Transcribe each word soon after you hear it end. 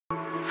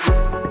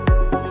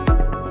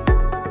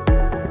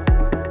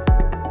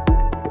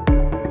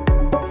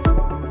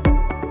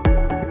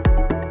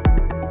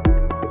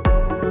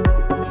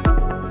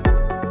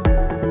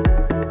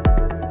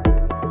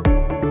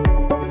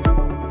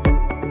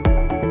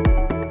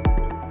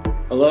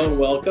Hello and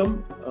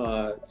welcome.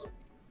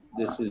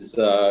 This is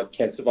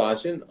Ken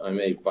Savagian. I'm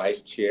a vice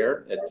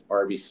chair at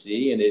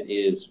RBC, and it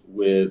is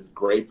with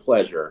great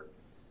pleasure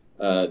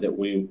that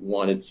we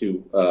wanted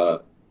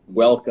to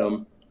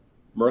welcome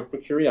Merck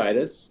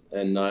Mercuriadis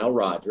and Nile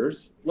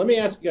Rodgers. Let me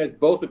ask you guys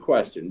both a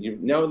question. You're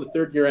now in the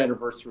third year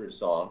anniversary of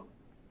Song.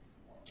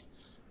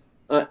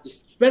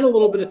 Spend a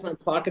little bit of time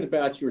talking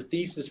about your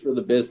thesis for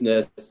the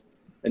business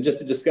and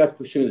just a discussion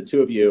between the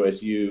two of you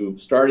as you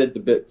started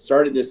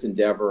this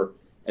endeavor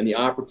and the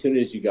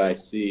opportunities you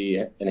guys see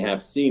and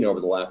have seen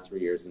over the last 3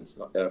 years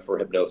for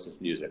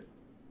Hipgnosis Music.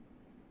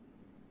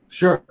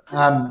 Sure.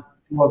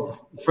 Well,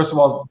 first of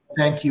all,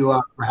 thank you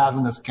for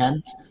having us,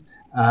 Kent.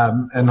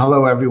 And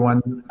hello,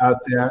 everyone out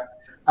there.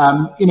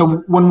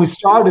 When we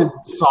started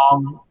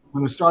Song,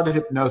 when we started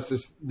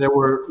Hipgnosis, there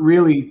were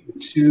really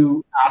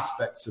two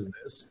aspects of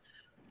this.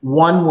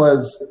 One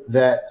was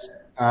that,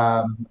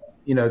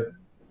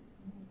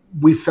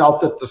 we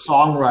felt that the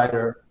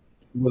songwriter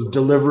was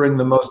delivering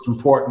the most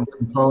important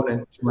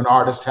component to an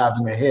artist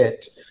having a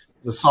hit.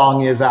 The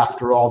song is,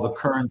 after all, the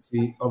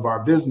currency of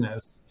our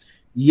business.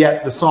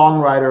 Yet the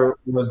songwriter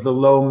was the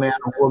low man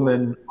or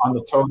woman on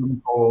the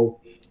totem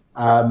pole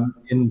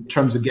in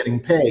terms of getting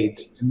paid.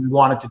 And we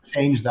wanted to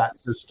change that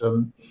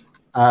system.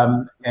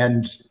 Concurrent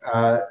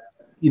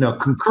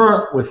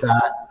with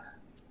that,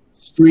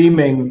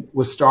 streaming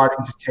was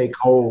starting to take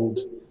hold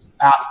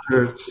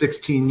after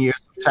 16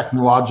 years of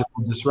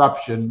technological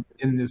disruption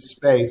in this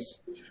space,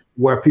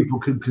 where people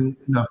could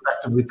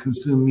effectively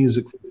consume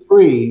music for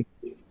free.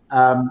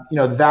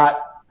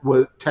 That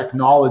was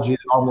technology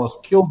that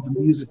almost killed the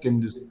music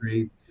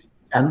industry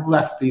and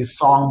left these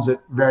songs at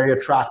very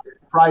attractive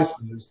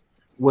prices,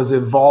 was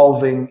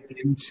evolving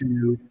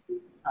into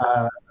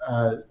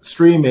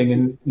streaming.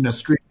 And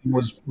streaming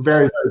was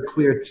very, very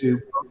clear to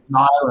both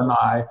Niall and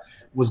I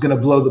was going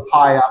to blow the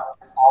pie up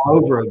all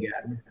over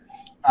again.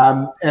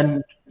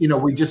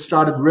 We just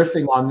started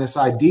riffing on this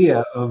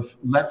idea of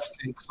let's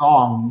take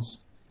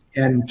songs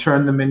and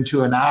turn them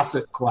into an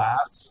asset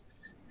class,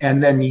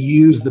 and then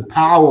use the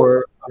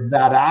power of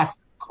that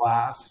asset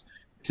class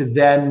to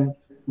then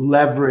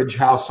leverage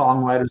how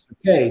songwriters are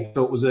paid.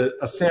 So it was a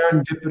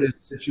serendipitous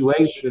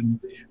situation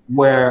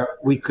where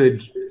we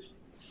could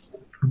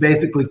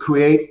basically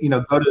create,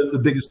 go to the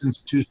biggest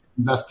institutional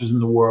investors in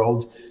the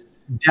world,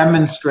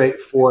 demonstrate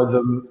for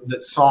them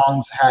that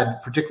songs had,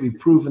 particularly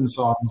proven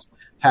songs,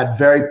 had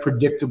very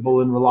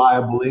predictable and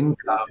reliable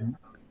income,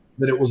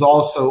 that it was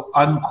also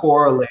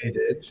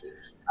uncorrelated,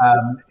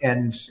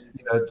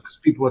 because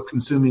people are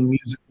consuming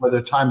music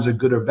whether times are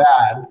good or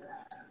bad,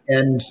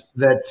 and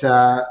that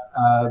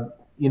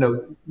in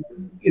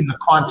the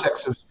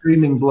context of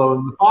streaming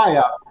blowing the pie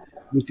up,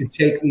 we could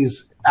take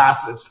these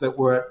assets that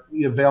were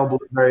available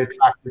at very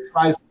attractive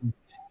prices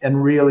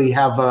and really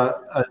have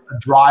a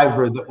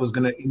driver that was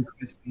going to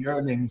increase the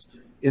earnings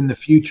in the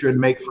future and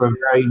make for a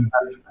very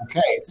investable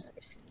case.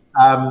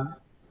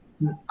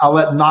 I'll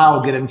let Niall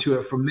get into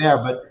it from there,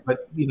 but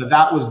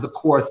that was the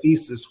core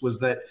thesis, was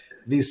that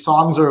these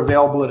songs are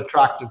available at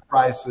attractive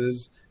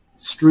prices.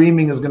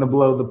 Streaming is going to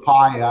blow the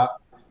pie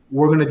up.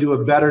 We're going to do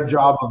a better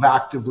job of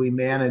actively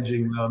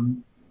managing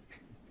them.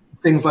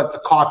 Things like the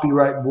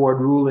copyright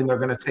board ruling are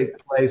going to take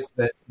place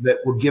that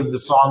will give the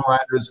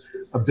songwriters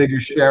a bigger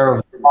share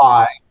of the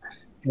pie,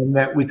 and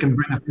that we can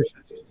bring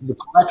efficiency to the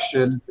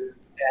collection.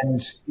 And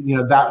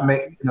that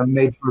made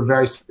for a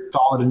very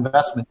solid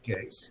investment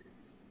case.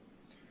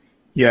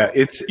 Yeah,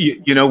 it's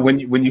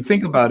when you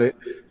think about it,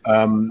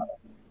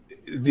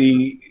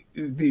 the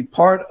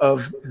part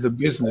of the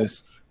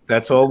business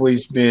that's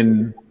always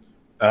been.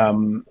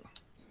 Let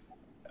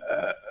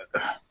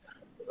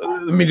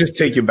me just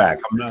take you back.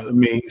 Let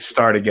me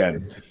start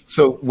again.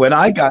 So when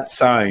I got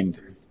signed,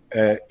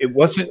 it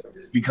wasn't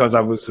because I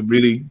was a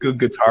really good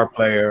guitar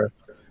player,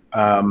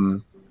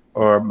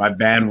 or my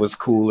band was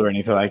cool or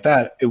anything like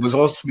that. It was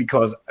also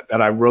because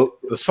that I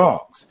wrote the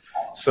songs.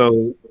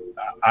 So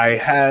I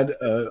had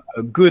a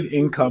good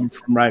income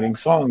from writing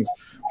songs,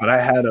 but I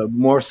had a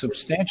more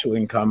substantial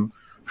income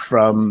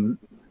from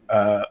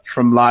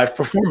live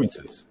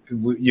performances.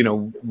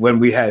 When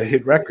we had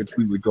hit records,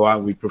 we would go out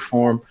and we'd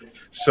perform.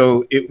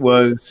 So it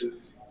was,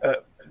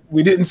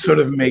 we didn't sort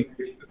of make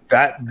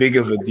that big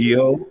of a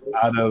deal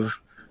out of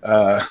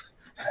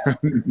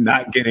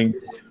not getting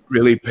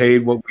really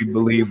paid what we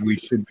believe we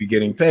should be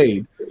getting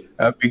paid,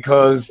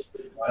 because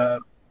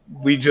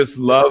we just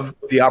love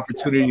the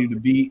opportunity to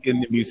be in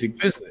the music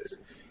business.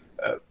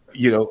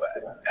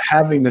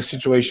 Having the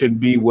situation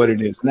be what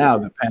it is now,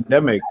 the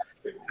pandemic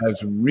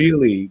has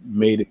really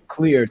made it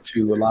clear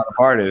to a lot of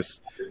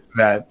artists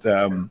that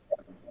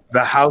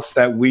the house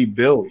that we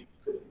built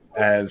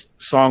as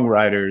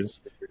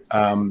songwriters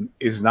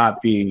is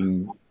not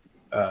being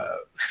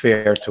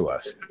fair to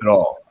us at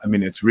all. I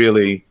mean, it's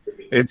really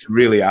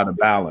out of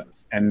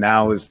balance. And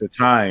now is the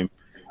time,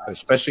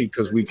 especially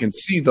because we can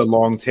see the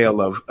long tail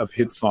of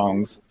hit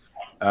songs.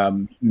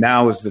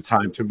 Now is the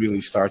time to really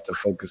start to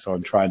focus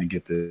on trying to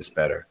get this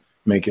better,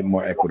 make it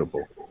more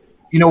equitable.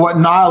 What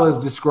Niall is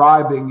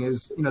describing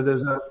is,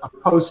 there's a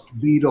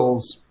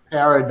post-Beatles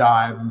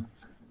paradigm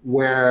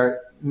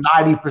where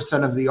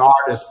 90% of the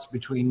artists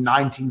between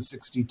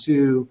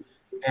 1962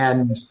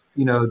 and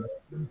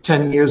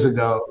 10 years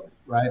ago,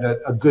 right,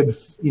 a good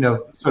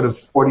sort of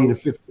 40 to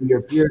 50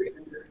 year period,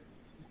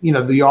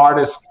 the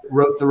artists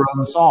wrote their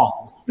own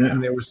songs,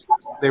 and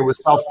they were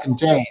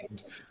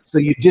self-contained. So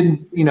you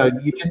didn't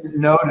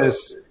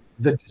notice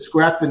the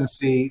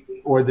discrepancy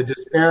or the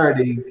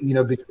disparity,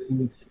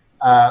 between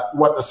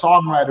what the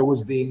songwriter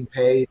was being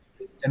paid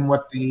and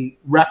what the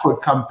record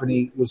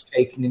company was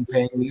taking and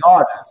paying the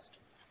artist.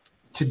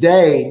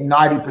 Today,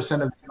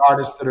 90% of the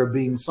artists that are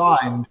being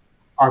signed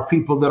are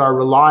people that are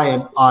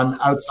reliant on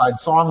outside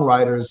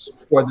songwriters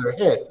for their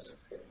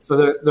hits.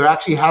 So there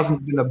actually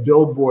hasn't been a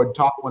Billboard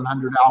Top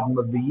 100 album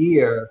of the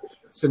year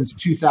since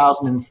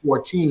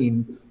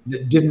 2014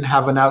 that didn't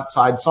have an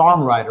outside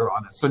songwriter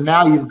on it. So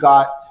now you've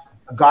got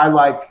a guy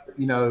like,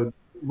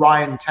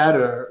 Ryan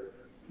Tedder,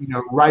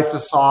 writes a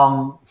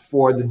song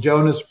for the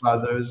Jonas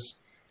Brothers.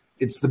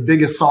 It's the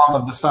biggest song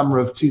of the summer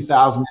of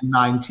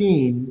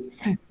 2019,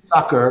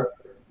 Sucker.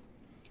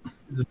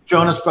 The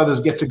Jonas Brothers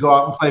get to go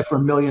out and play for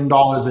 $1 million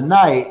a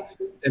night,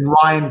 and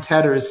Ryan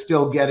Tedder is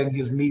still getting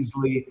his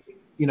measly,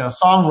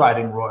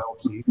 songwriting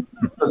royalty.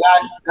 So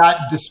that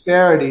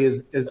disparity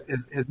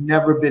has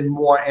never been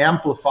more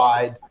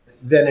amplified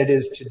than it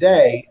is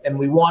today, and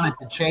we wanted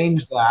to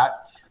change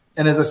that.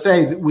 And as I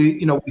say,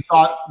 we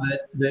thought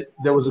that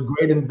there was a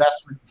great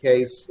investment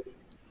case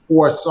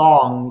for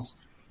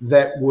songs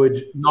that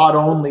would not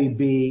only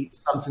be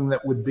something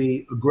that would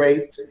be a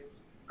great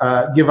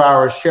give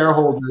our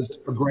shareholders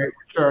a great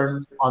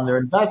return on their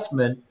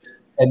investment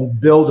and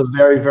build a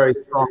very, very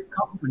strong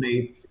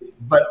company,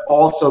 but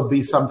also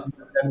be something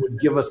that then would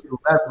give us the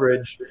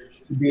leverage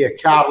to be a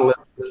catalyst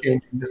for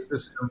changing the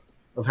system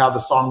of how the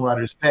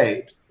songwriters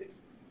paid.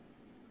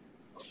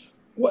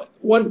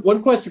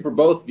 One question for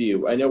both of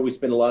you. I know we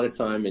spend a lot of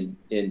time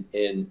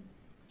in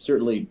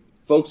certainly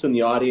folks in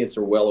the audience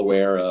are well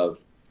aware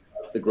of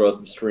the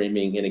growth of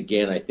streaming. And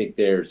again, I think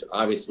there's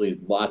obviously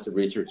lots of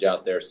research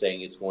out there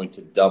saying it's going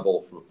to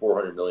double from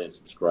 400 million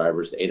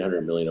subscribers to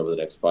 800 million over the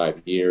next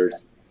 5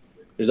 years.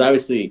 There's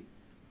obviously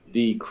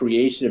the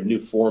creation of new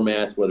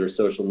formats, whether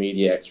social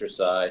media,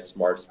 exercise,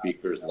 smart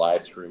speakers,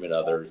 live stream, and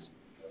others.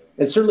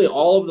 And certainly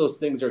all of those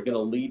things are going to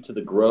lead to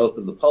the growth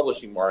of the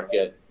publishing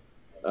market,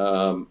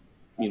 from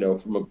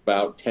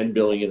about 10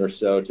 billion or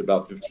so to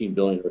about 15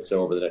 billion or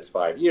so over the next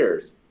 5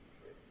 years.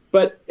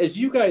 But as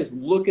you guys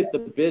look at the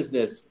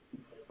business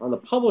on the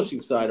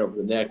publishing side over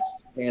the next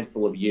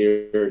handful of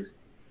years,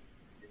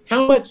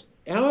 how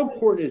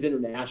important is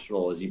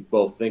international as you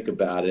both think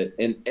about it?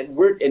 And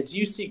do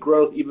you see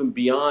growth even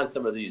beyond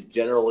some of these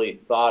generally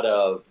thought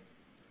of,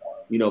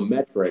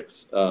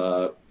 metrics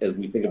as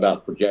we think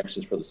about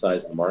projections for the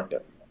size of the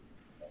market?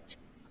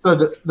 So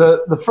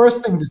the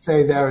first thing to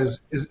say there is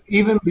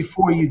even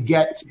before you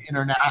get to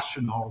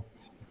international,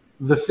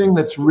 the thing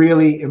that's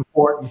really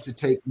important to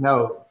take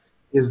note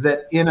is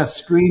that in a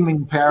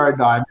streaming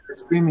paradigm,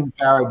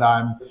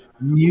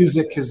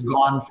 music has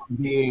gone from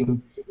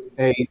being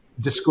a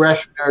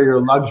discretionary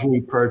or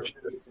luxury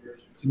purchase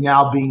to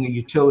now being a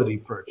utility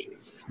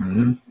purchase.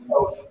 Mm-hmm.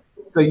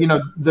 So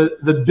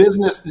the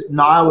business that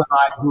Niall and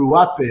I grew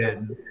up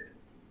in,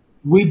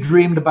 we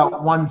dreamed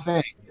about one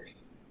thing: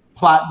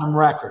 platinum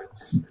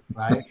records,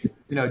 right?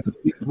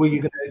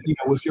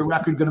 Was your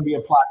record going to be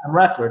a platinum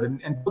record?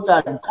 And put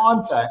that in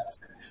context.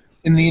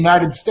 In the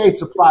United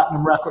States, a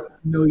platinum record, 1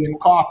 million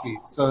copies.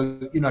 So,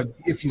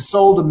 if you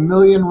sold 1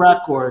 million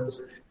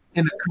records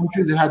in a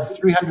country that had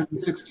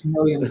 360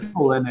 million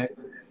people in it,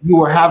 you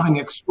were having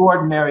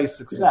extraordinary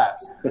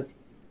success.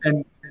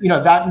 And,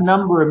 that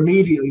number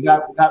immediately,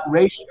 that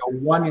ratio,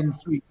 1 in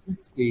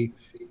 360,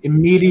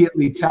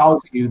 immediately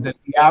tells you that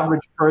the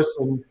average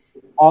person,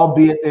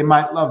 albeit they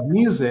might love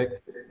music,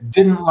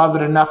 didn't love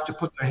it enough to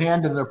put their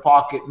hand in their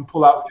pocket and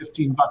pull out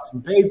 $15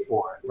 and pay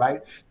for it,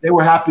 right? They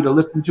were happy to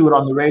listen to it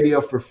on the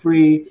radio for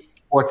free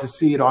or to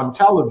see it on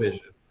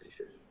television.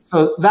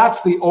 So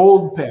that's the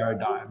old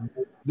paradigm.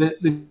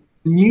 The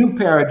new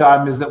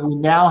paradigm is that we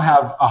now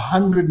have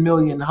 100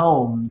 million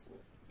homes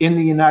in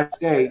the United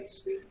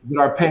States that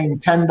are paying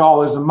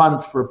 $10 a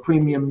month for a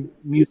premium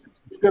music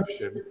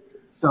subscription.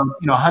 So,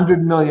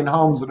 100 million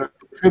homes that are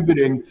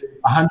contributing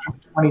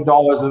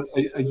 $120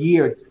 a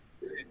year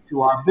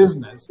to our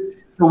business.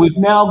 So we've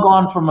now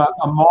gone from a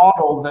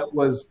model that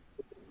was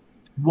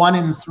 1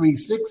 in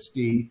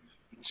 360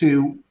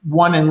 to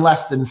 1 in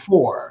less than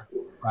 4,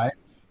 right?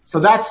 So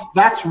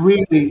that's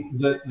really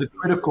the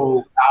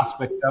critical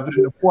aspect of it.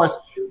 And of course,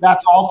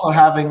 that's also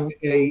having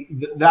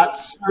that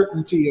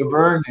certainty of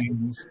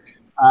earnings,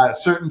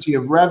 certainty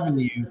of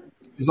revenue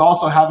is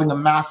also having a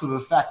massive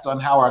effect on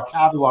how our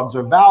catalogs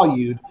are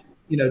valued.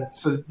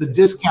 So the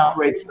discount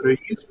rates that are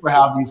used for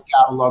how these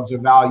catalogs are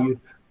valued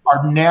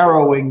are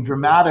narrowing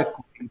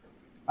dramatically,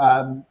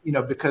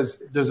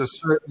 because there's a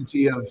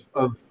certainty of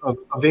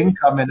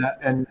income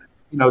and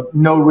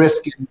no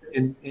risk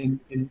in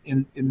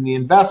the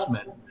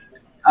investment.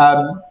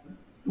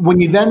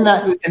 When you then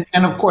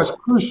and of course,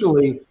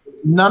 crucially,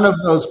 none of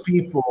those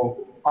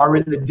people are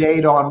in the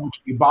data on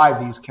which we buy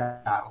these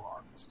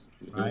catalogs.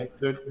 right?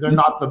 They're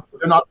not the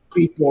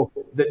people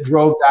that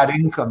drove that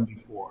income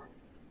before.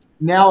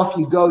 Now, if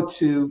you go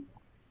to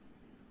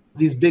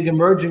these big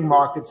emerging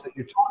markets that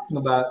you're talking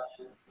about,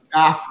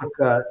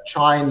 Africa,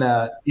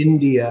 China,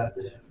 India,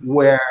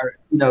 where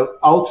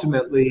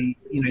ultimately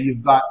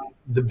you've got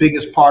the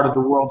biggest part of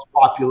the world's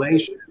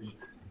population,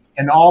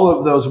 and all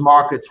of those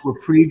markets were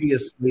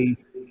previously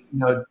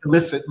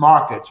illicit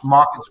markets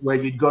where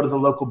you'd go to the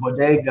local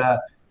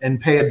bodega and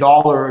pay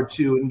 $1 or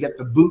 $2 and get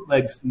the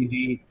bootleg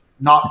CD,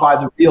 not buy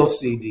the real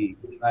CD,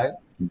 right?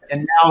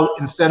 And now,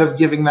 instead of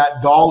giving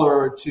that $1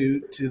 or $2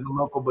 to the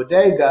local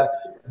bodega,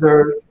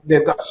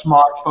 they've got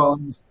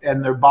smartphones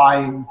and they're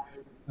buying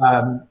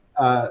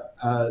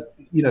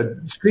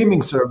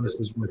streaming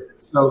services with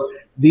it. So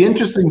the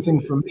interesting thing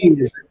for me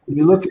is when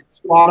you look at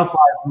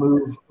Spotify's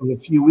move of a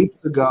few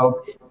weeks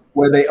ago,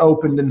 where they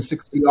opened in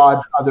 60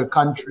 odd other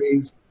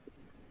countries,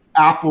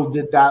 Apple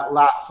did that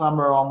last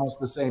summer, almost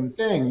the same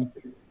thing.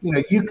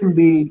 You can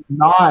be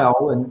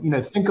Nile,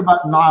 and think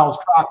about Nile's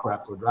track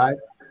record, right?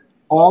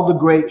 All the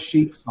great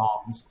Chic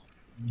songs,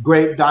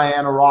 great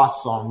Diana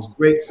Ross songs,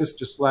 great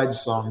Sister Sledge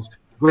songs,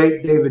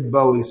 great David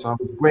Bowie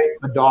songs, great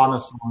Madonna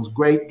songs,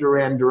 great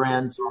Duran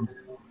Duran songs,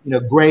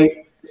 great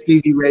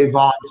Stevie Ray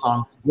Vaughan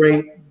songs,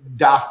 great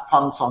Daft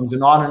Punk songs,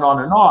 and on and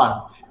on and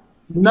on.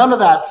 None of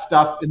that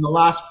stuff in the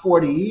last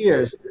 40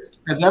 years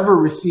has ever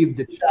received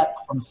a check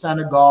from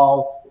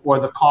Senegal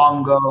or the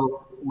Congo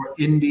or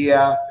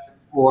India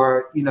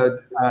or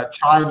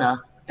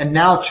China, and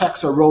now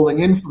checks are rolling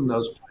in from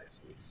those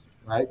places,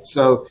 right?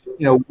 So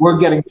we're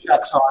getting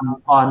checks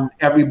on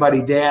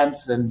Everybody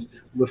Dance and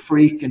Le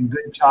Freak and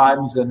Good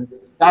Times, and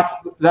that's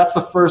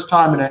the first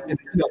time in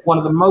one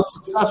of the most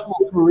successful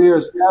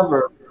careers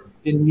ever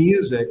in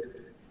music.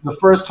 The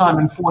first time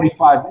in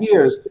 45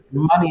 years,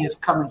 money is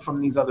coming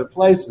from these other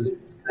places.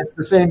 It's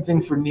the same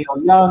thing for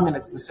Neil Young, and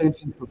it's the same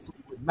thing for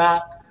Fleetwood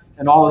Mac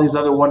and all of these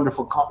other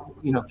wonderful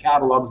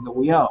catalogs that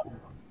we own.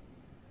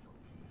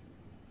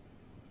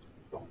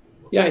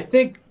 Yeah, I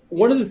think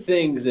one of the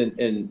things,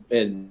 and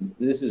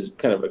this is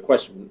kind of a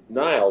question for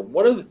Niall,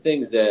 one of the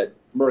things that,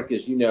 Merck,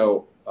 as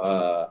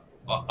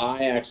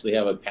I actually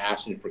have a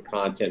passion for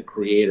content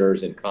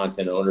creators and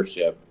content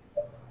ownership.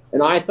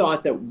 And I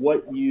thought that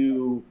what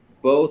you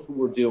both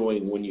were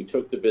doing when you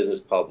took the business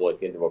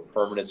public into a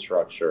permanent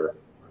structure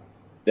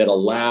that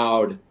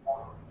allowed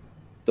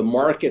the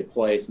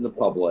marketplace and the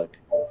public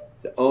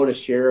to own a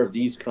share of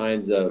these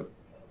kinds of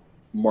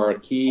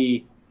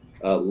marquee,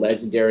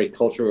 legendary,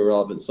 culturally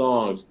relevant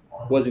songs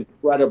was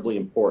incredibly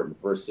important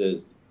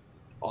versus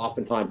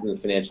oftentimes in the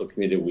financial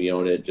community, we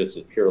own it just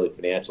as purely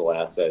financial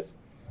assets.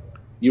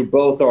 You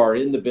both are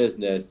in the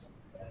business.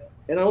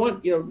 And I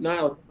want,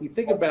 Niall, you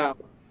think about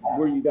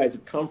where you guys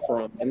have come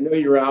from. I know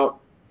you're out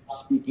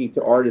speaking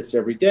to artists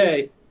every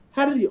day.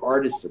 How do the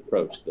artists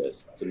approach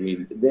this? I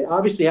mean, they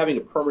obviously having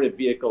a permanent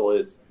vehicle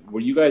is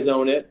where you guys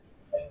own it.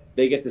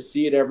 They get to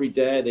see it every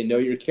day. They know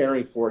you're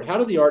caring for it. How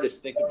do the artists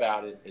think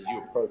about it as you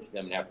approach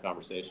them and have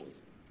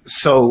conversations?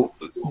 So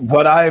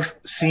what I've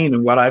seen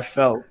and what I've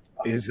felt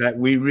is that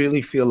we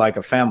really feel like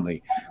a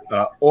family.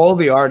 All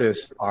the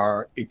artists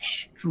are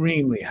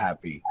extremely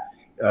happy.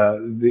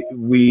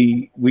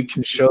 We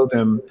can show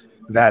them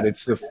that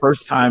it's the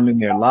first time in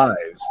their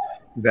lives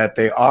that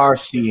they are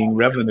seeing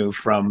revenue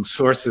from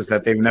sources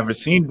that they've never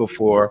seen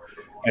before,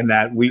 and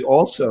that we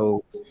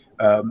also,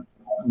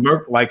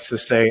 Merck likes to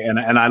say, and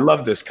I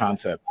love this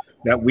concept,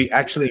 that we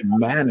actually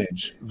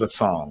manage the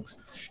songs.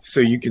 So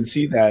you can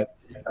see that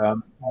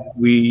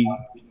we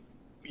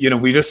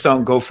just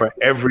don't go for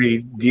every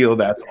deal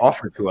that's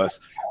offered to us.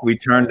 We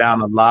turn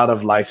down a lot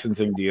of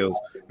licensing deals.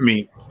 I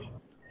mean,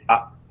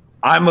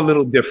 I'm a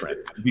little different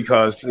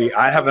because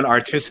I have an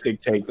artistic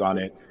take on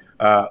it.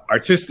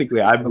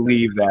 Artistically, I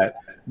believe that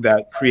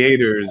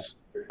creators,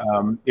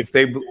 if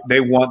they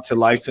want to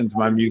license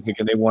my music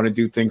and they want to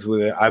do things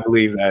with it, I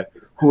believe that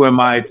who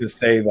am I to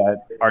say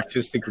that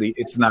artistically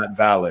it's not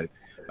valid?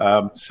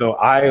 So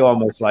I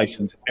almost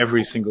license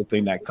every single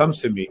thing that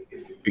comes to me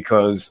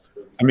because,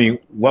 I mean,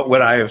 what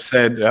would I have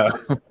said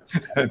to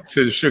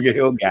the Sugar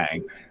Hill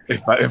Gang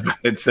if I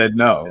had said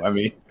no? I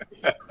mean,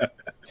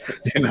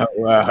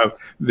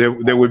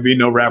 there would be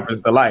no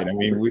Rappers Delight. I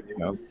mean,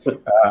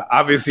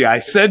 obviously I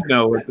said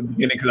no at the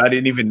beginning because I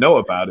didn't even know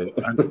about it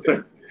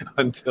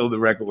until the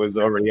record was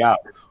already out.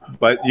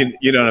 But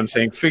you know what I'm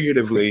saying?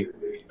 Figuratively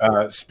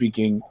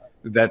speaking,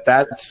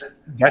 that's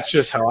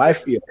just how I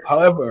feel.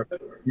 However,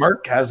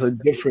 Merck has a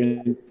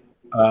different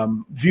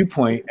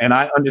viewpoint, and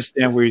I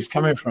understand where he's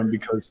coming from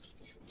because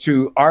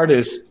to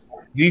artists,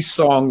 these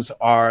songs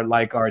are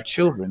like our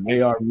children.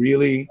 They are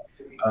really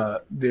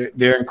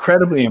they're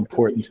incredibly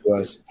important to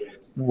us.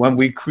 When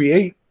we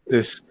create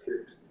this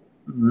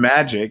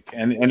magic,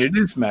 and it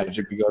is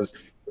magic because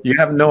you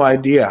have no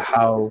idea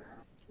how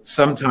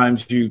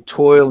sometimes you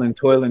toil and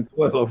toil and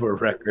toil over a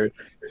record,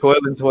 toil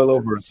and toil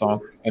over a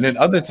song, and then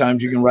other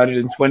times you can write it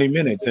in 20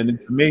 minutes and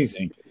it's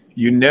amazing.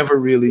 You never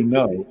really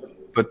know,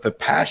 but the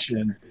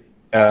passion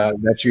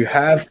that you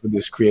have for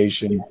this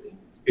creation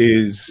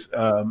is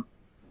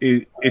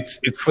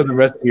it's for the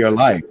rest of your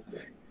life.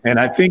 And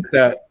I think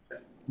that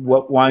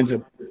what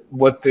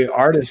the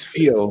artists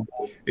feel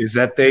is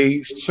that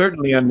they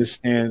certainly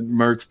understand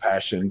Mert's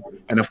passion.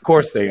 And of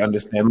course they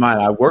understand mine.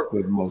 I work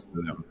with most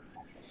of them.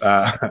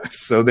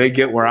 So they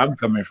get where I'm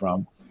coming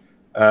from.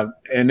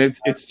 And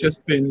it's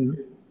just been,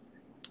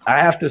 I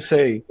have to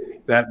say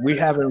that we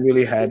haven't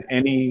really had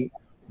any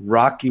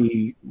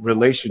rocky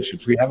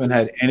relationships. We haven't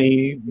had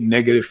any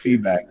negative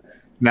feedback.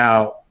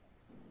 Now,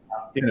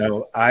 you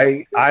know,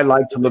 I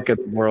like to look at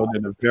the world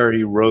in a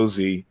very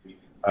rosy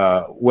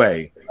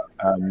way,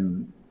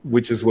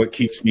 which is what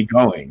keeps me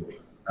going.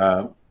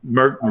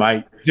 Mert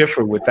might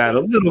differ with that a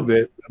little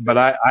bit, but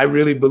I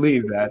really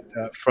believe that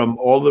from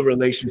all the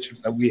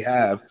relationships that we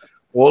have,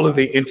 all of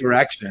the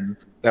interaction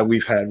that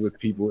we've had with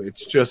people,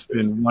 it's just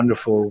been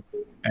wonderful,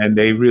 and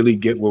they really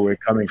get where we're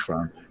coming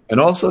from. And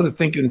also to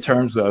think in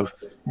terms of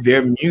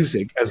their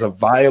music as a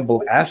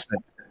viable asset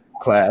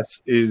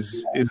class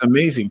is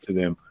amazing to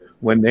them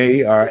when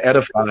they are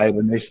edified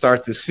and they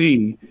start to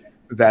see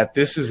that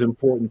this is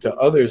important to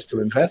others to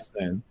invest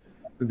in.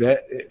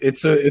 That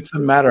it's a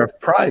matter of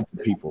pride to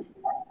people.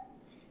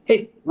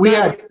 Hey, go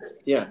ahead,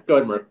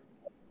 Mark.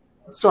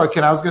 Sorry,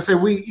 Ken. I was going to say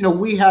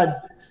we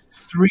had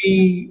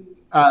three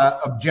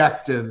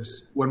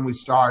objectives when we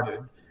started.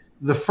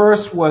 The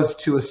first was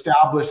to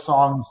establish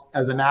songs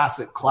as an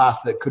asset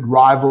class that could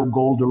rival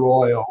gold or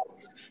oil,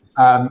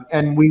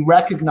 and we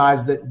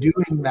recognized that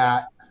doing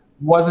that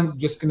wasn't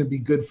just going to be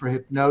good for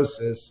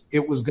Hipgnosis.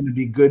 It was going to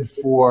be good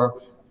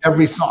for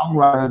every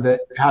songwriter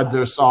that had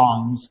their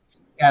songs,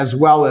 as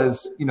well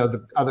as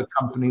the other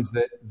companies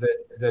that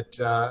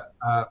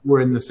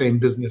were in the same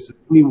business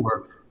as we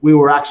were. We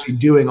were actually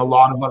doing a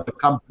lot of other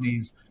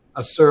companies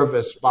a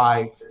service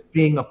by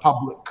being a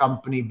public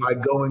company, by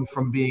going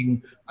from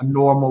being a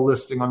normal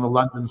listing on the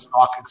London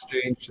Stock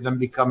Exchange to then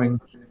becoming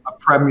a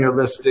premier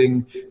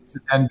listing, to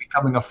then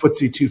becoming a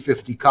FTSE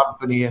 250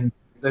 company, and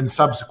then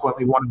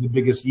subsequently one of the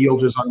biggest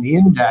yielders on the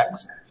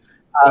index.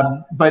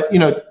 But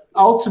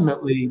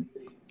ultimately,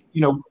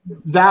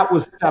 that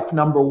was step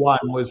number one,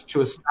 was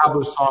to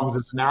establish songs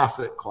as an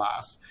asset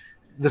class.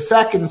 The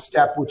second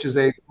step, which is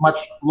a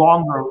much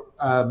longer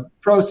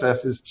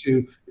process, is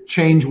to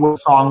change what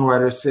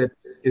songwriter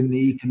sits in the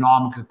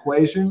economic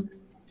equation.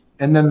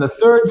 And then the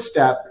third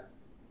step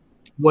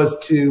was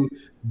to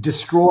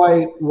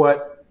destroy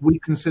what we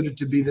considered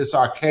to be this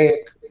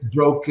archaic,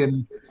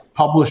 broken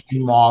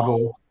publishing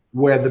model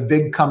where the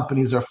big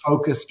companies are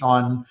focused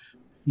on,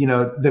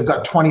 they've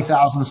got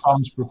 20,000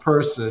 songs per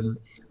person,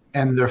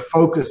 and their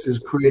focus is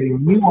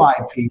creating new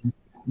IP,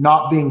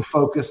 not being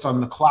focused on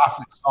the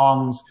classic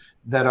songs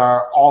that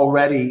are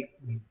already,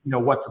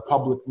 what the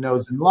public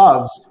knows and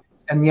loves.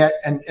 And yet,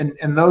 and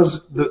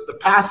those, the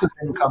passive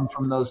income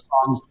from those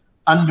songs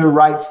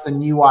underwrites the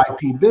new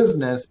IP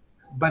business.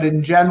 But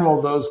in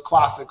general, those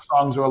classic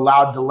songs are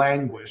allowed to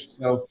languish.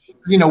 So,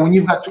 when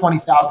you've got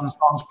 20,000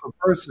 songs per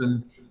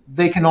person,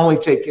 they can only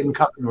take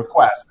incoming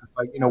requests. It's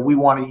like, we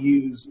want to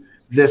use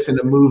this in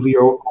a movie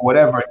or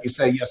whatever, and you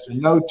say yes or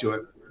no to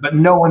it. But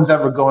no one's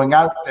ever going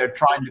out there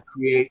trying to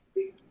create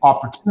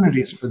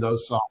opportunities for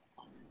those songs.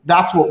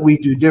 That's what we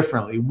do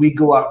differently. We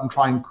go out and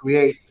try and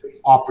create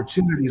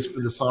opportunities for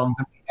the songs,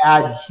 and we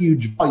add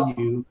huge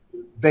value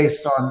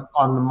based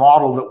on the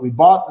model that we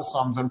bought the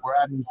songs, and we're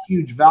adding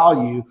huge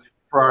value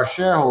for our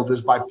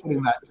shareholders by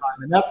putting that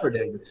time and effort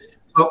in.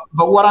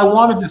 But what I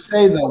wanted to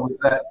say, though, was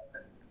that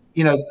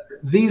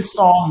these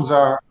songs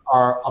are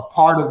a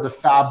part of the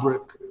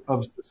fabric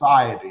of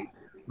society,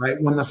 right?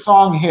 When the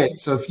song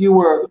hits, so if you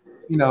were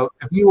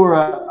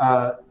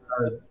a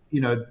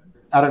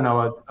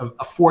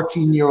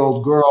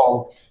 14-year-old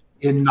girl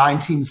in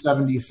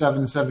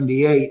 1977,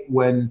 78,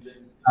 when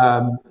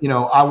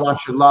I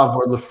Want Your Love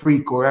or Le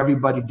Freak or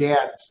Everybody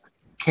Dance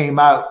came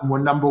out and were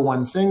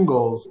 #1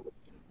 singles,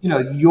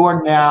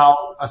 you're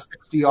now a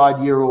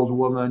 60-odd-year-old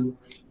woman,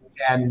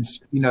 and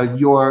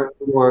you're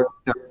or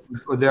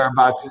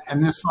thereabouts,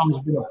 and this song's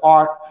been a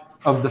part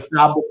of the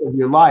fabric of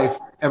your life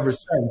ever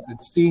since.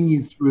 It's seen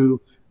you through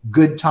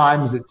good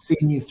times, it's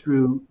seen you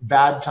through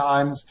bad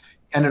times,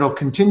 and it'll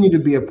continue to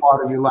be a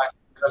part of your life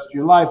for the rest of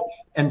your life.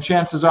 And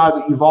chances are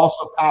that you've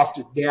also passed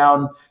it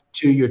down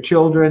to your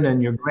children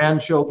and your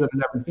grandchildren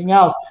and everything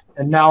else,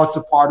 and now it's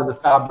a part of the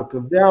fabric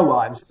of their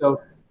lives.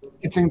 So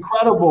it's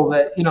incredible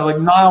that, like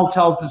Niall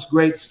tells this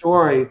great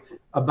story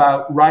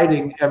about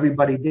writing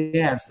Everybody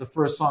Dance, the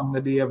first song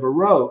that he ever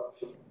wrote.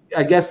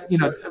 I guess,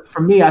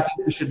 for me, I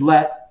think we should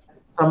let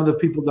some of the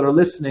people that are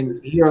listening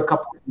hear a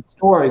couple of these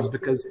stories,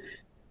 because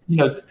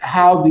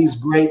how these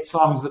great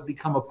songs that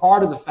become a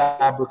part of the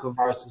fabric of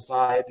our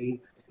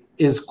society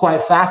is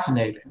quite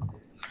fascinating.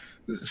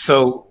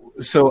 So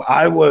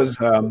I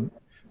was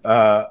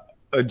a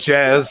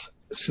jazz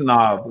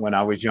snob when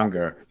I was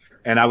younger,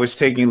 and I was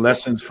taking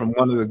lessons from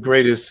one of the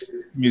greatest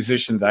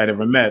musicians I'd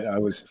ever met. I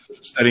was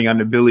studying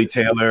under Billy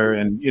Taylor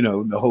and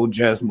the whole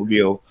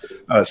Jazzmobile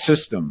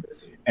system.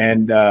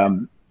 And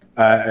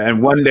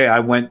one day I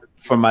went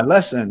for my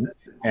lesson,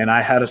 and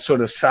I had a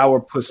sort of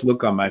sourpuss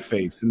look on my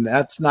face. And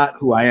that's not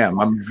who I am.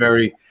 I'm a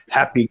very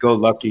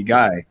happy-go-lucky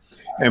guy.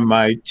 And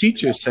my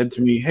teacher said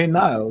to me, "Hey,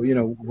 Niall, you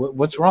know,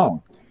 what's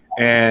wrong?"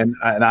 And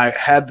I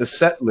had the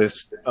set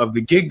list of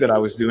the gig that I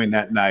was doing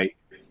that night.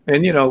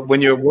 And, you know,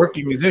 when you're a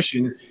working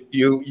musician,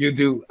 you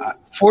do.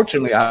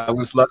 Fortunately, I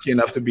was lucky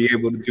enough to be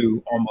able to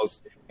do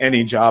almost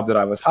any job that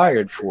I was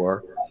hired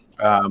for,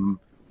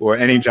 or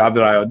any job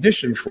that I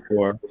auditioned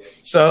for.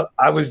 So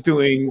I was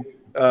doing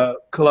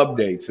club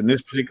dates. And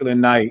this particular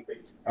night,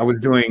 I was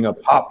doing a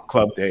pop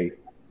club date.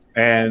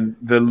 And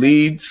the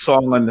lead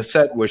song on the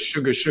set was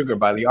Sugar Sugar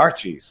by the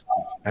Archies.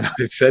 And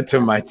I said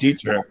to my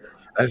teacher,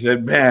 I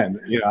said, "Man,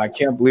 you know, I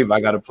can't believe I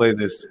got to play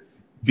this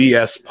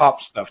BS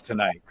pop stuff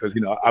tonight." Because,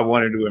 you know, I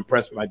wanted to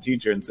impress my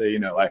teacher and say, you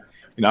know, like,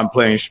 you know, I'm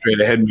playing straight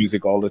ahead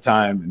music all the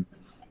time.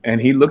 And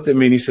he looked at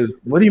me and he says,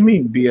 "What do you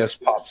mean BS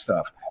pop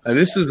stuff?" Now,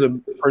 this is a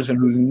person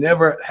who's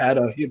never had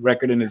a hit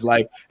record in his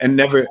life and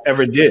never,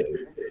 ever did.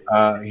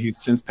 He's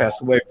since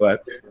passed away.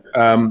 But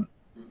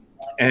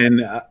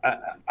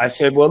I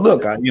said, "Well,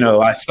 look,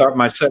 I start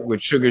my set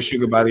with Sugar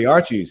Sugar by the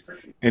Archies."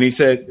 And he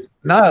said,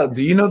 "Nah,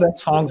 do you know that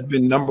song's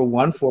been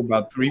 #1 for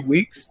about 3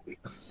 weeks?"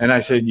 And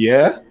I said,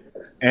 "Yeah."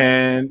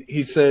 And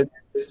he said,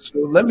 "So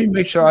let me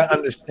make sure I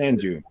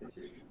understand you.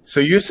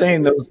 So you're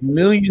saying those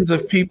millions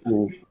of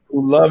people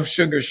who love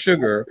Sugar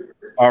Sugar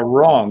are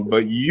wrong,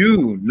 but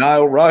you,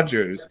 Nile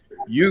Rodgers,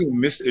 you,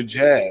 Mr.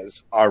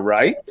 Jazz, are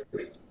right?"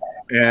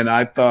 And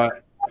I thought,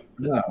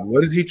 no,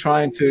 what is he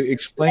trying to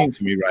explain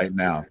to me right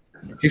now?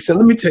 He said,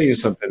 "Let me tell you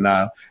something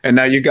now. And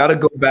now you got to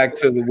go back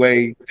to the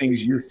way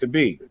things used to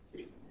be.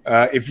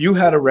 If you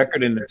had a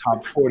record in the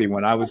top 40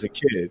 when I was a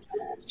kid,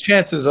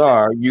 chances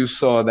are you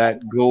saw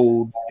that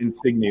gold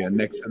insignia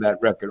next to that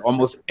record.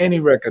 Almost any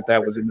record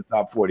that was in the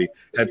top 40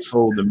 had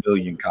sold 1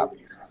 million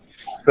copies."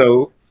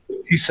 So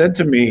he said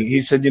to me,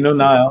 he said, "You know,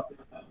 Niall,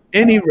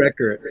 any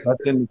record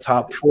that's in the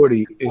top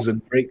 40 is a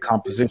great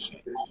composition."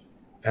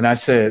 And I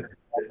said,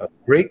 "A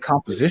great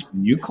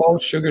composition? You call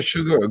Sugar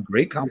Sugar a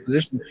great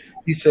composition?"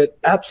 He said,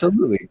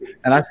 "Absolutely."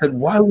 And I said,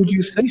 "Why would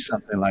you say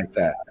something like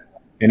that?"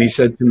 And he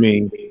said to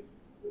me,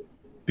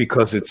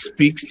 "Because it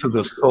speaks to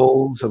the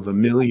souls of 1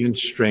 million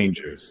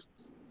strangers."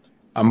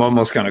 I'm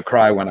almost going to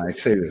cry when I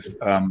say this.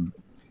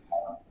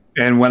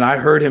 And when I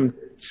heard him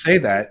say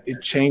that,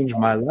 it changed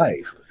my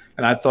life.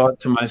 And I thought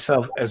to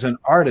myself, as an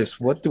artist,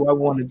 what do I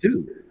want to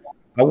do?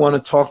 I want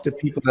to talk to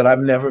people that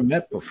I've never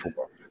met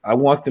before. I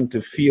want them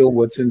to feel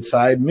what's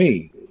inside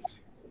me.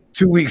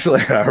 2 weeks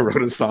later, I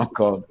wrote a song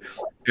called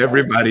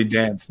 "Everybody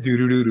Dance,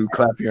 Do-Do-Do-Do,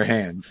 Clap Your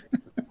Hands."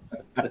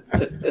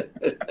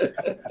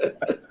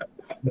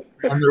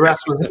 And the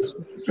rest was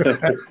history.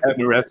 And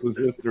the rest was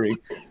history.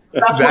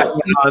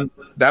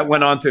 That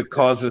went on to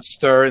cause a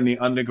stir in the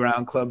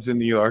underground clubs in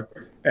New York.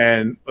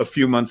 And a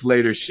few months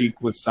later,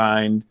 Chic was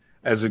signed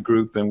as a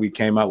group, and we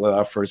came out with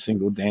our first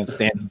single, "Dance,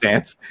 Dance,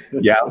 Dance."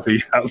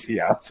 Yowza, yowza,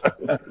 yowza.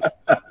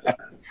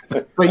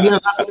 But, you know,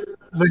 that's,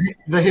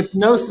 the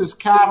Hipgnosis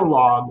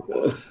catalog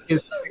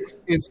is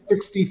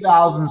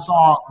 60,000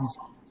 songs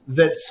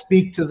that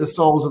speak to the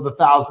souls of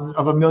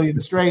 1 million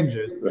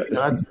strangers. Right. You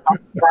know, that's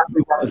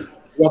exactly what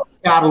the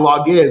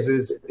catalog is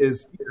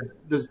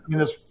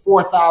there's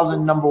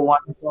 4,000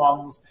 #1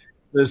 songs.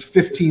 There's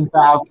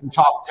 15,000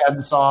 top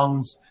 10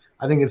 songs.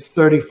 I think it's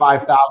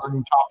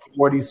 35,000 top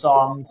 40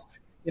 songs.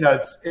 You know,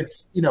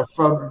 it's you know,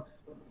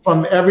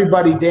 from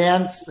Everybody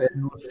Dance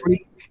and Le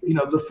Freak. You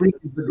know, Le Freak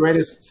is the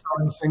greatest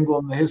selling single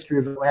in the history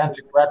of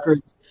Atlantic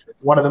Records,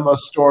 one of the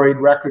most storied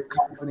record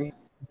companies.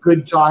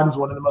 Good Times,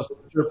 one of the most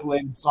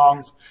interpolated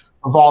songs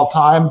of all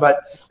time.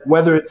 But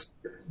whether it's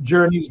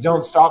Journey's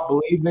 "Don't Stop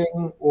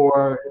Believing"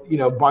 or, you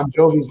know, Bon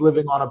Jovi's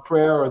 "Living on a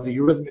Prayer" or the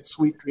Eurythmics'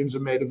 "Sweet Dreams Are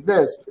Made of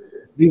This,"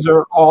 these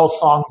are all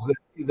songs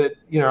that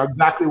you know,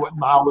 exactly what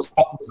Niall was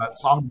talking about,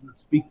 songs that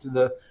speak to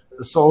the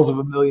souls of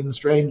 1 million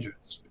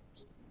strangers.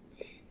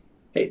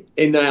 Hey,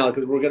 Niall,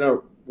 because we're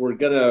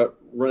gonna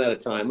run out of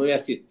time. Let me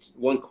ask you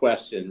one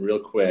question real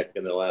quick,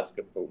 and then I'll ask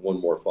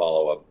one more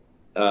follow-up.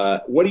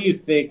 What do you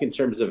think in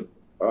terms of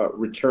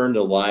return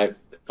to live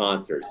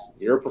concerts?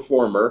 You're a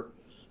performer,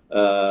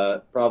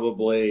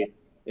 probably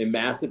a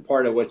massive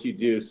part of what you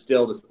do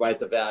still, despite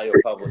the value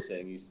of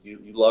publishing. You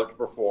love to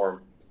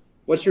perform.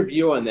 What's your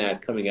view on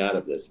that coming out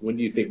of this? When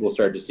do you think we'll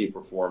start to see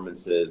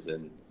performances?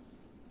 And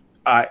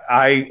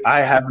I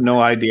have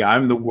no idea.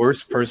 I'm the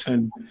worst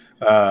person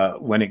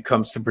when it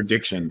comes to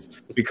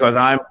predictions because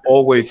I'm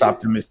always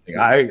optimistic.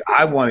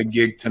 I want a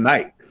gig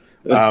tonight.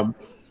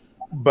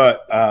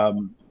 But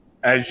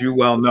as you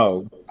well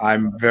know,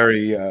 I'm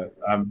very,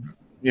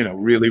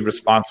 really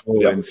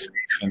responsible and safe.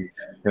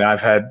 And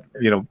I've had,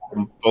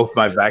 both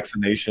my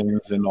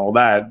vaccinations and all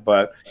that.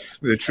 But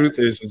the truth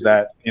is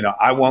that,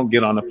 I won't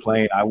get on a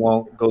plane. I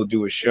won't go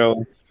do a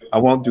show. I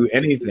won't do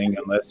anything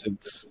unless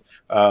it's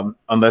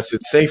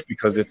safe,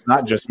 because it's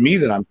not just me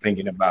that I'm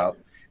thinking about.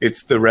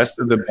 It's the rest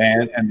of the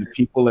band and the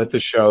people at the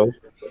show.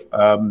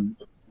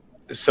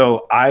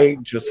 So I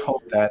just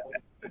hope that,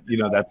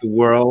 that the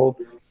world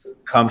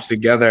comes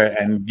together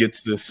and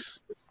gets this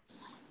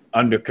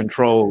under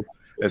control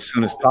as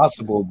soon as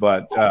possible.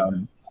 But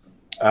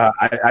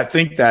I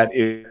think that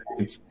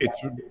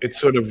it's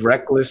sort of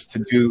reckless to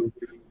do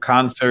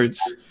concerts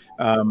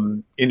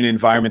in an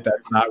environment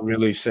that's not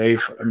really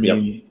safe. I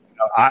mean,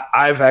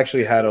 I've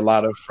actually had a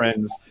lot of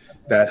friends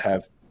that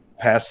have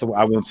passed away.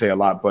 I won't say a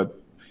lot, but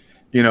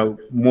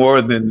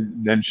more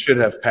than should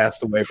have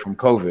passed away from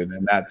COVID,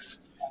 and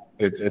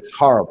it's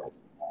horrible.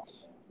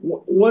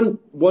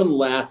 One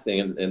last thing,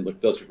 and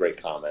look, those are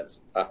great comments.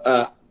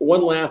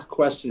 One last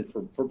question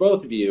for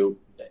both of you.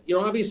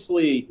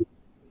 Obviously,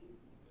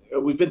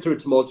 we've been through a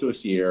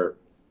tumultuous year,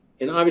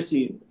 and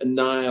obviously,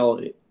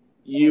 Niall,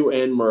 you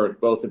and Merck,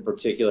 both in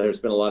particular, have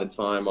spent a lot of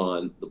time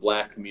on the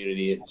Black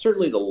community and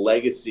certainly the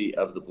legacy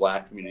of the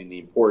Black community and the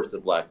importance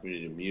of the Black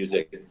community in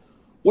music.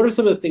 What are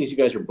some of the things you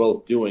guys are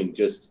both doing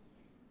just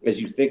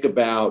as you think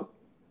about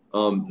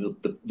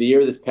the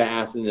year that's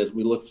passed and as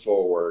we look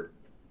forward?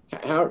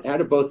 How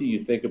do both of you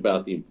think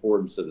about the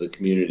importance of the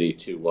community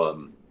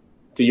to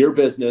your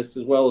business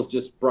as well as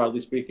just broadly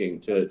speaking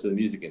to the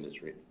music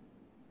industry?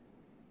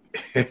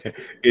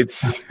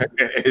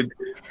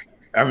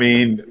 I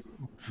mean,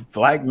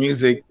 Black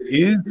music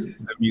is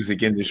the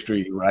music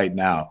industry right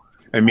now.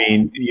 I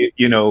mean,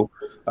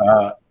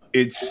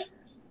 it's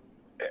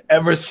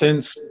ever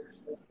since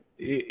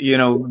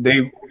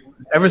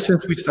ever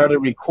since we started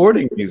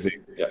recording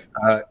music,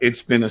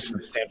 it's been a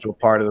substantial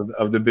part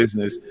of the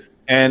business.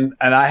 And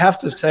I have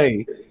to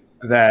say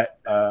that,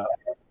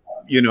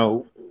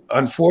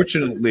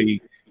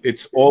 unfortunately,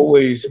 it's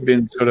always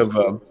been sort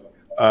of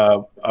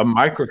a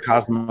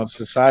microcosm of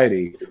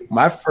society.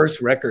 My first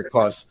record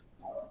cost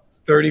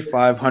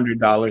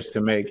 $3,500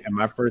 to make, and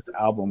my first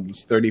album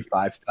was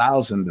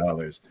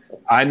 $35,000.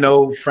 I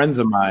know friends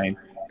of mine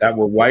that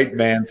were white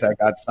bands that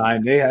got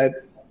signed. They had,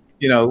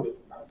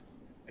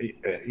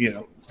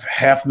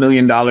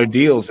 $500,000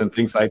 deals and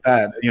things like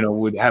that.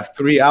 Would have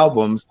 3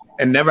 albums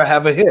and never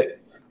have a hit.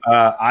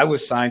 I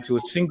was signed to a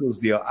singles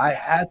deal. I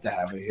had to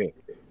have a hit.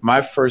 My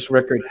first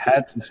record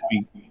had to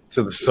speak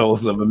to the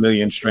souls of a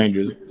million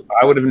strangers.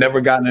 I would have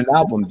never gotten an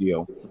album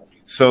deal.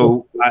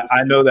 So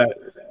I know that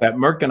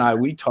Merck and I,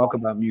 we talk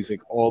about music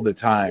all the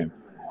time.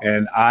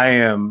 And I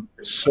am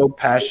so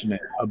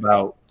passionate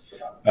about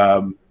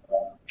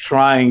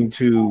trying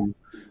to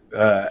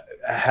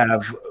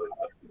have,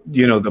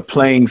 the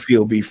playing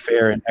field be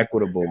fair and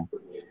equitable.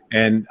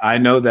 And I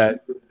know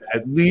that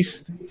at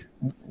least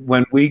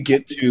when we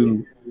get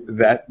to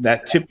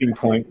that tipping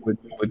point with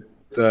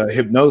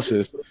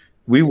Hipgnosis,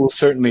 we will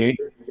certainly,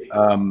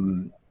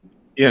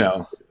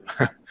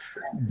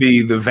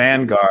 be the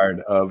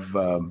vanguard of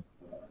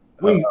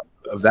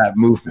that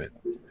movement.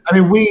 I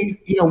mean,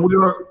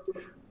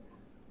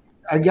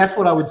 I guess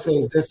what I would say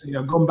is this,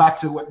 going back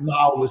to what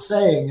Niall was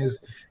saying is,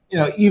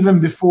 even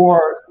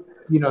before,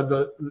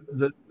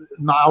 the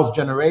Niall's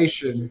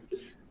generation,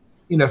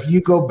 if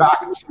you go back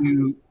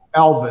to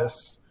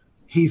Elvis,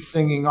 he's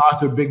singing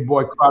Arthur Big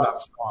Boy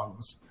Crudup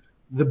songs.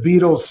 The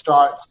Beatles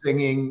start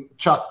singing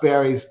Chuck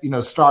Berry's,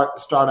 start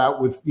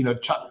out with,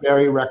 Chuck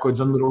Berry records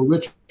and Little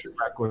Richard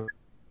records.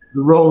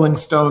 The Rolling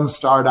Stones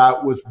start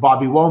out with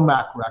Bobby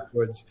Womack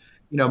records.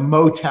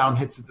 Motown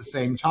hits at the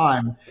same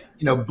time.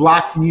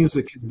 Black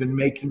music has been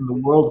making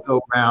the world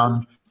go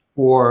round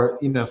for,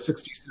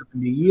 60,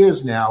 70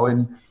 years now.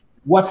 And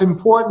what's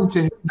important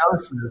to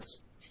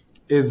Hipgnosis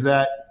is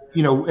that,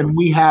 and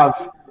we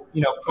have,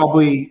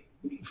 probably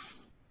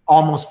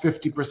almost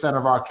 50%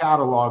 of our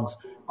catalogs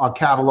are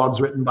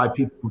catalogs written by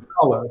people of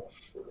color.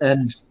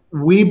 And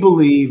we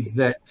believe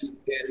that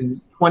in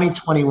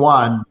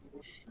 2021,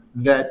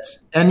 that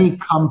any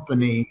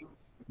company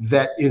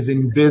that is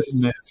in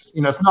business,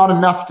 it's not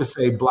enough to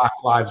say Black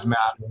Lives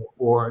Matter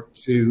or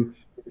to,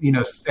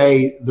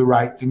 say the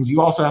right things.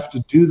 You also have to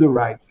do the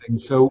right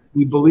things. So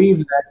we believe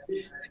that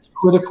it's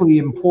critically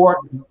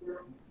important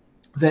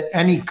that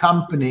any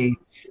company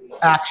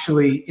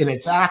actually in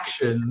its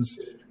actions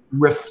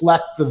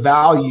reflect the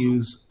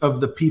values of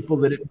the people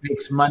that it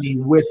makes money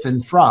with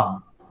and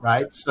from,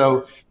 right?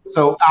 So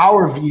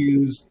our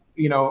views,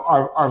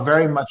 are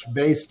very much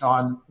based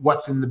on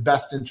what's in the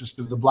best interest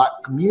of the Black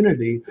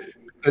community,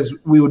 because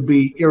we would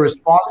be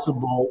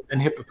irresponsible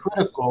and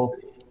hypocritical.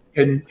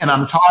 And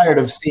I'm tired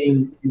of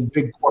seeing these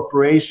big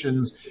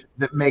corporations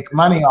that make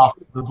money off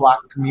of the Black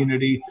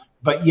community,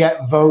 but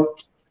yet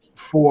vote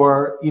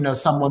for,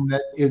 someone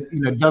that is,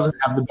 doesn't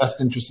have the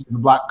best interest of the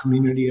Black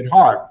community at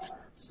heart.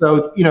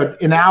 So,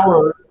 in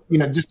our,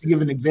 just to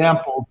give an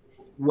example,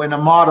 when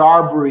Ahmaud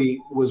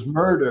Arbery was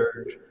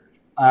murdered,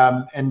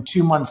 and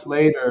 2 months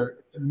later,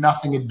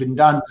 nothing had been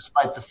done,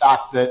 despite the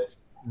fact that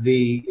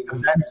the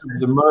events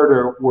of the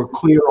murder were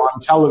clear on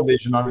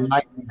television on a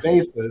nightly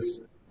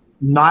basis,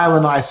 Niall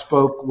and I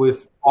spoke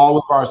with all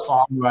of our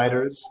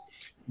songwriters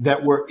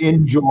that were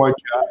in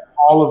Georgia,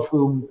 all of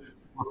whom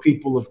were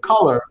people of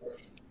color,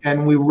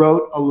 and we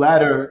wrote a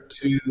letter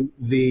to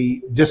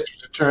the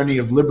district attorney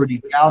of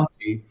Liberty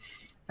County,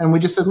 and we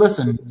just said,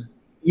 listen,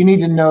 you need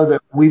to know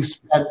that we've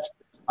spent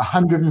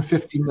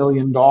 $150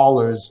 million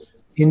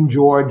in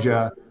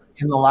Georgia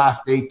in the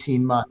last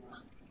 18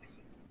 months.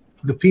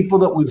 The people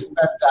that we've spent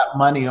that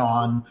money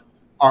on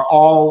are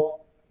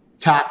all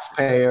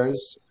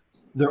taxpayers.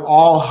 They're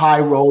all high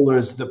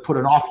rollers that put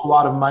an awful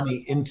lot of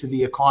money into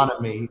the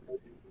economy.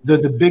 They're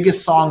the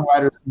biggest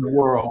songwriters in the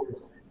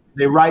world.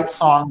 They write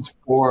songs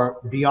for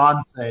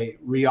Beyonce,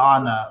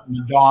 Rihanna,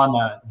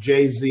 Madonna,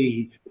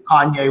 Jay-Z,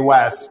 Kanye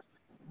West,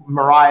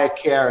 Mariah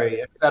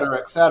Carey, et cetera,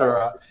 et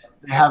cetera.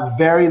 They have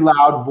very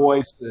loud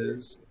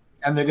voices,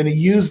 and they're going to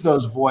use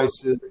those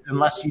voices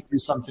unless you do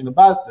something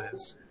about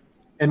this.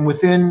 And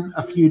within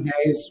a few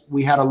days,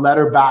 we had a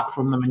letter back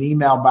from them, an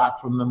email back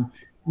from them,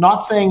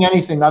 not saying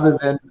anything other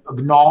than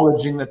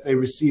acknowledging that they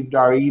received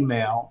our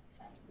email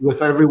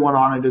with everyone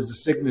on it as a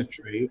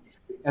signatory.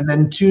 And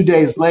then 2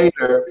 days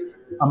later,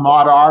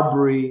 Ahmaud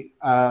Arbery's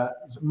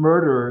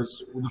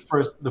murderers,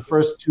 the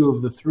first two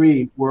of the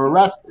three, were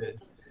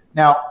arrested.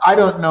 Now, I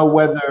don't know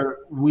whether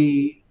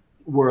we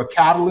were a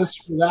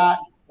catalyst for that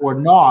or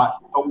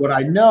not, but what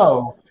I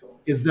know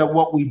is that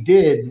what we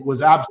did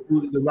was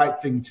absolutely the right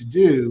thing to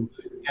do,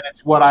 and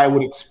it's what I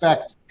would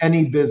expect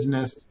any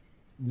business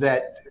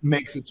that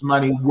makes its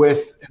money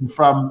with and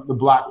from the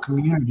Black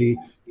community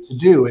to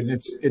do. And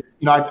it's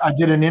I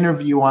did an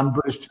interview on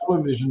British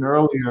television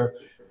earlier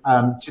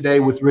today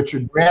with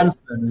Richard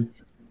Branson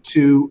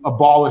to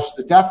abolish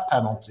the death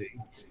penalty.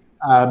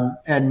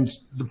 And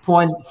the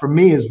point for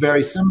me is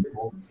very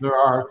simple. There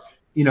are,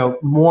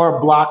 more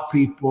Black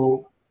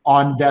people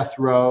on death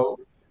row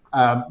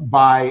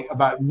by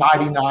about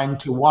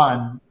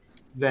 99-1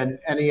 than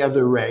any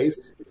other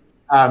race.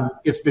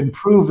 It's been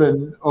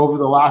proven over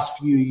the last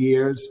few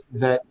years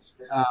that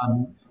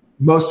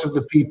most of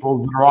the people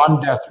that are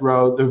on death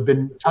row, there have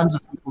been tons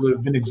of people that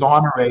have been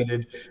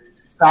exonerated.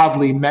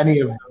 Sadly, many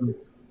of them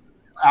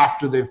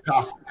after they've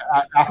passed,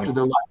 after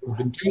their life has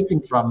been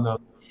taken from them.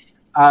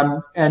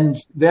 And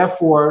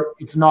therefore,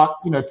 it's not,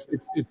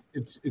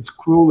 it's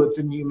cruel, it's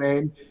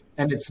inhumane,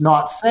 and it's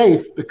not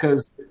safe,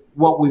 because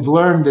what we've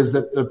learned is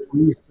that the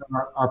police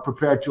are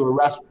prepared to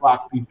arrest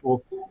Black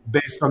people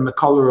based on the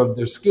color of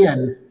their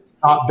skin,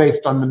 not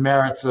based on the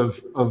merits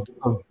of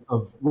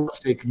what's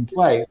taken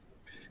place.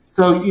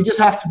 So you just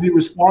have to be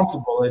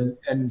responsible, and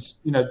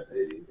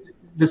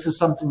this is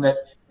something that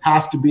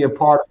has to be a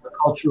part of the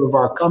culture of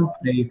our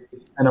company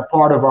and a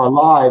part of our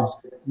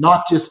lives,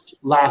 not just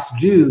last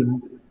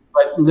June,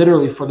 but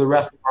literally for the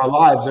rest of our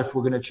lives if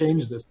we're going to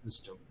change this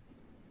system.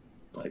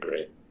 I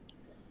agree.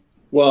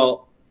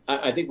 Well,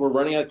 I think we're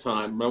running out of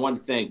time. I want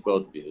to thank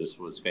both of you. This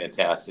was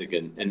fantastic.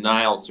 And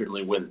Niall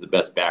certainly wins the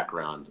Best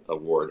Background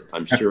Award,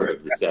 I'm sure,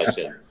 of the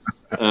session.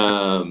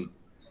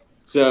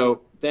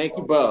 So thank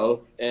you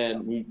both.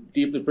 And we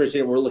deeply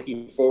appreciate it. We're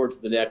looking forward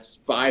to the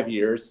next 5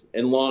 years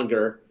and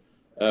longer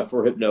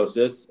for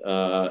Hipgnosis.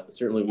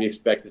 Certainly we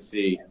expect to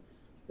see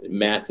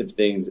massive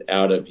things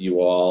out of you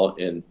all,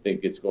 and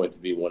think it's going to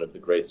be one of the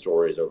great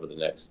stories over the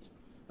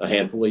next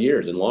handful of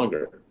years and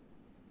longer.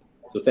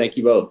 So thank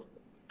you both.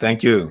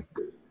 Thank you.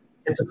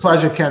 It's a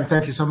pleasure, Ken.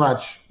 Thank you so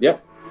much. Yep.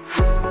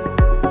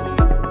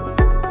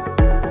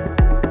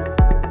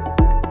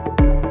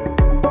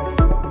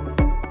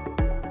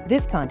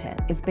 This content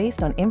is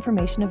based on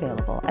information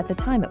available at the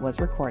time it was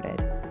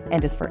recorded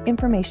and is for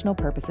informational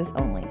purposes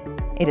only.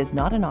 It is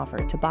not an offer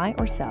to buy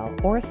or sell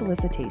or a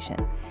solicitation,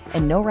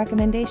 and no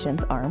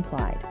recommendations are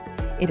implied.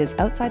 It is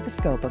outside the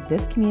scope of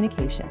this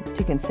communication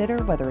to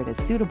consider whether it is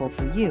suitable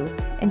for you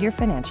and your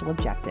financial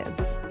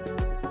objectives.